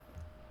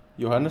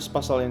Yohanes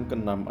pasal yang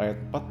ke-6 ayat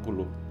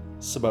 40.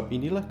 Sebab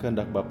inilah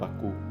kehendak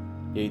Bapa-Ku,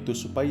 yaitu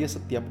supaya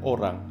setiap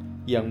orang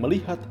yang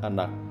melihat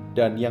Anak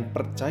dan yang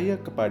percaya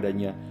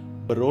kepada-Nya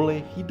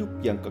beroleh hidup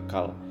yang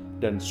kekal,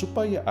 dan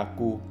supaya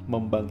Aku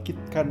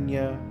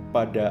membangkitkannya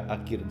pada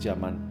akhir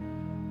zaman.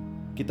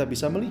 Kita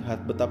bisa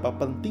melihat betapa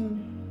penting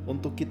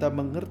untuk kita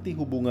mengerti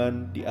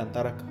hubungan di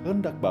antara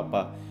kehendak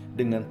Bapa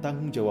dengan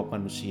tanggung jawab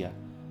manusia.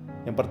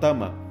 Yang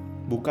pertama,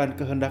 bukan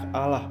kehendak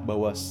Allah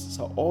bahwa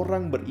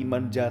seorang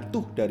beriman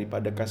jatuh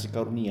daripada kasih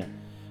karunia,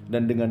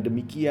 dan dengan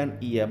demikian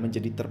ia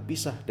menjadi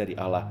terpisah dari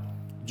Allah.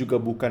 Juga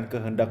bukan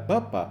kehendak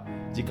Bapa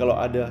jikalau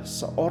ada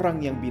seorang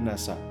yang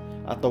binasa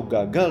atau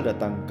gagal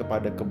datang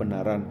kepada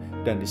kebenaran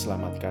dan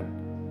diselamatkan.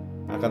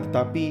 Akan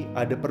tetapi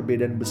ada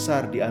perbedaan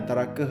besar di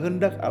antara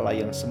kehendak Allah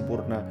yang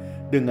sempurna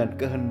dengan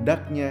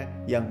kehendaknya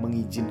yang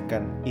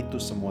mengizinkan itu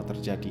semua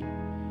terjadi.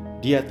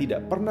 Dia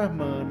tidak pernah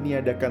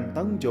meniadakan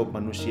tanggung jawab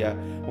manusia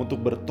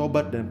untuk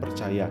bertobat dan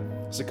percaya,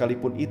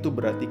 sekalipun itu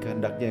berarti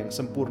kehendaknya yang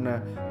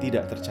sempurna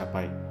tidak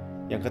tercapai.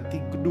 Yang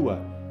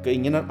kedua,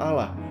 keinginan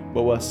Allah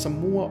bahwa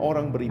semua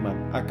orang beriman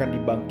akan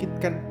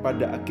dibangkitkan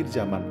pada akhir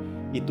zaman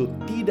itu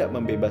tidak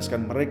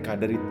membebaskan mereka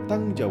dari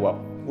tanggung jawab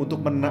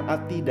untuk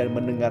menaati dan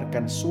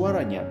mendengarkan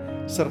suaranya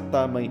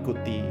serta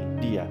mengikuti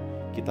Dia.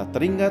 Kita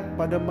teringat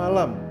pada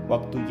malam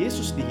waktu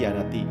Yesus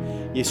dikhianati,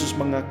 Yesus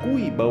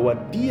mengakui bahwa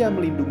Dia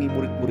melindungi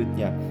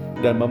murid-muridnya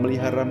dan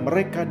memelihara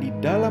mereka di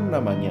dalam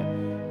namanya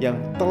yang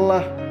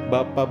telah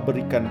Bapa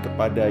berikan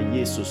kepada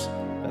Yesus.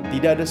 Dan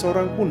tidak ada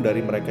seorang pun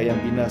dari mereka yang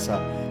binasa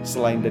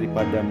selain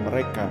daripada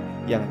mereka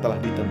yang telah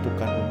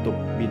ditentukan untuk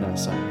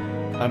binasa.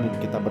 Amin,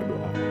 kita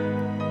berdoa.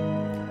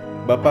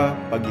 Bapa,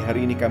 pagi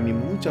hari ini kami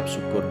mengucap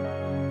syukur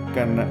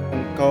karena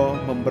Engkau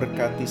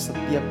memberkati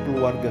setiap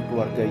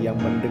keluarga-keluarga yang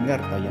mendengar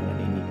tayangan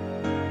ini.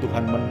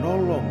 Tuhan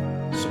menolong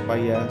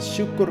supaya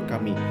syukur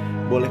kami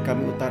boleh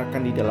kami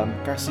utarakan di dalam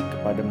kasih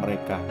kepada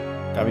mereka.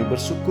 Kami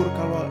bersyukur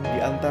kalau di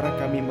antara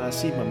kami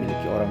masih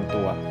memiliki orang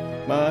tua,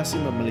 masih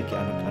memiliki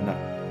anak-anak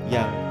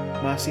yang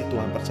masih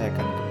Tuhan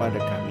percayakan kepada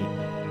kami.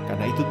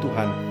 Karena itu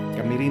Tuhan,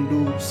 kami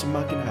rindu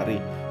semakin hari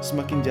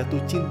semakin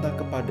jatuh cinta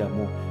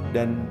kepadamu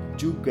dan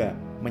juga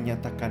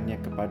menyatakannya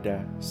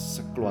kepada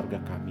sekeluarga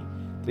kami.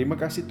 Terima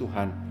kasih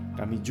Tuhan,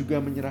 kami juga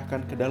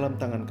menyerahkan ke dalam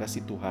tangan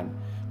kasih Tuhan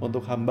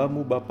untuk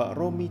hamba-Mu Bapak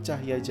Romi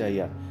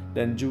Cahyajaya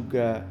dan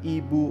juga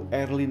Ibu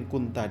Erlin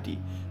Kuntadi.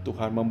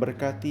 Tuhan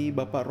memberkati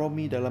Bapak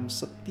Romi dalam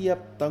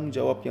setiap tanggung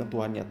jawab yang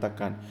Tuhan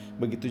nyatakan.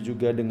 Begitu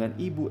juga dengan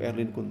Ibu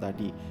Erlin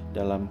Kuntadi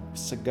dalam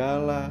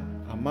segala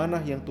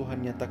amanah yang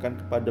Tuhan nyatakan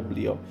kepada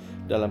beliau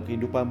dalam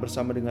kehidupan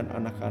bersama dengan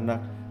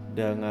anak-anak,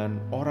 dengan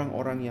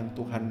orang-orang yang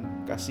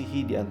Tuhan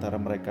kasihi di antara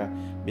mereka.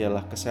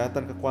 Biarlah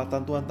kesehatan,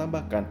 kekuatan Tuhan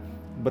tambahkan,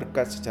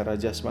 berkat secara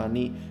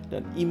jasmani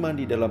dan iman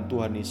di dalam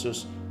Tuhan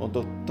Yesus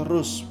untuk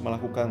terus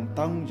melakukan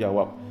tanggung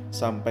jawab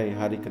sampai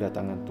hari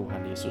kedatangan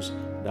Tuhan Yesus.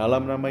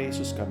 Dalam nama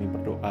Yesus kami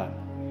berdoa.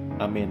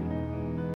 Amin.